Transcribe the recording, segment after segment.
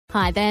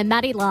Hi there,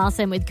 Maddie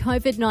Larson with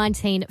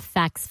COVID-19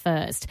 Facts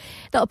First.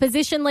 The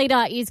opposition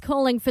leader is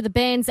calling for the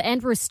bans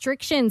and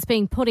restrictions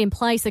being put in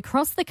place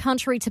across the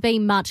country to be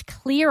much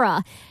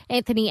clearer.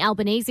 Anthony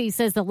Albanese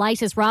says the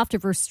latest raft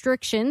of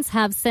restrictions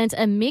have sent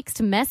a mixed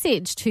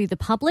message to the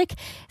public,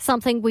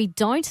 something we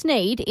don't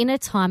need in a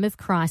time of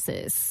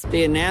crisis.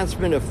 The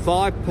announcement of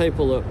 5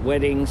 people at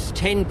weddings,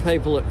 10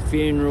 people at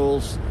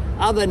funerals,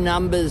 other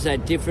numbers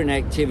at different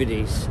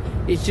activities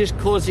is just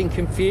causing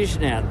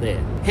confusion out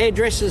there.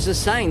 Hairdressers are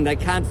saying they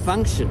can't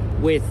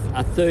function with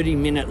a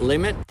 30-minute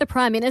limit. The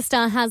Prime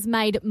Minister has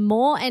made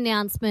more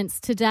announcements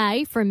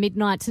today. From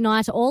midnight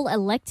tonight, all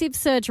elective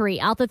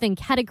surgery other than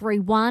Category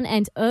 1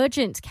 and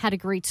urgent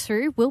Category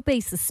 2 will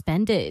be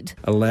suspended.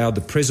 Allow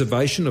the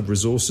preservation of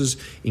resources,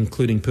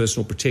 including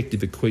personal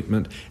protective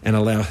equipment, and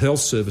allow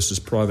health services,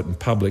 private and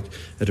public,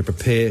 to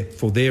prepare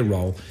for their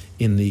role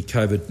in the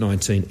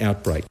COVID-19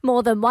 outbreak.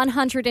 More than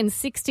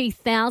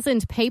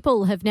 160,000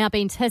 people have now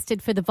been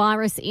tested for the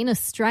virus in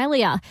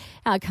Australia.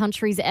 Our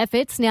country's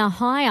efforts now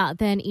higher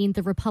than in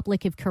the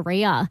Republic of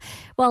Korea.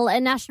 While a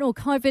national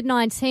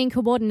COVID-19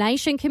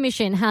 coordination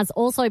commission has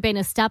also been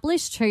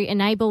established to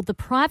enable the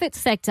private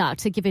sector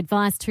to give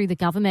advice to the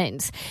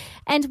government.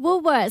 And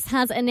Woolworths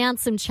has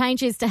announced some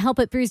changes to help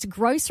it boost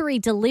grocery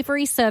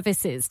delivery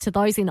services to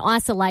those in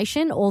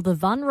isolation or the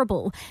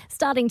vulnerable.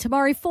 Starting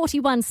tomorrow,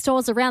 41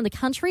 stores around the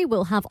country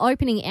will have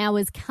opening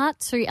hours cut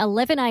to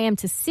 11 a.m.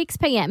 to 6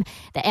 p.m.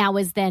 The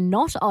hours they're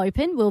not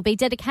open will be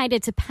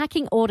dedicated to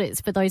packing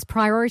orders for those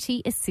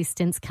priority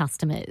assistance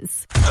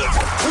customers.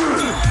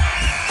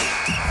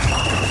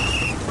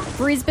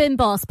 Brisbane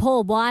boss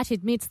Paul White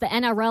admits the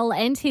NRL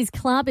and his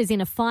club is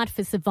in a fight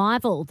for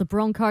survival. The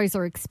Broncos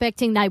are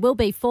expecting they will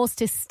be forced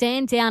to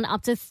stand down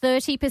up to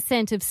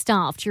 30% of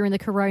staff during the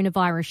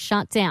coronavirus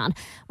shutdown.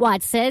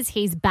 White says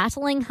he's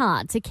battling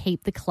hard to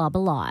keep the club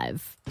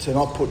alive. To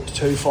not put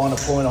too fine a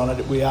point on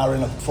it, we are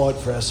in a fight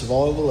for our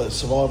survival.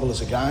 Survival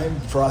is a game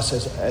for us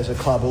as a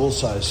club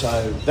also.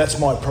 So that's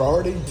my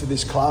priority for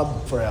this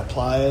club, for our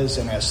players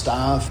and our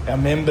staff, our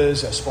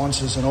members, our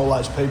sponsors and all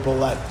those people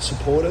that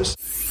support us.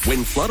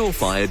 When flood or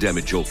fire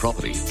damage your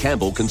property,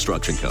 Campbell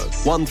Construction Co.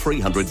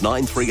 1300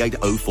 938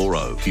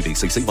 040.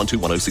 QBCC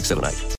 1210 678.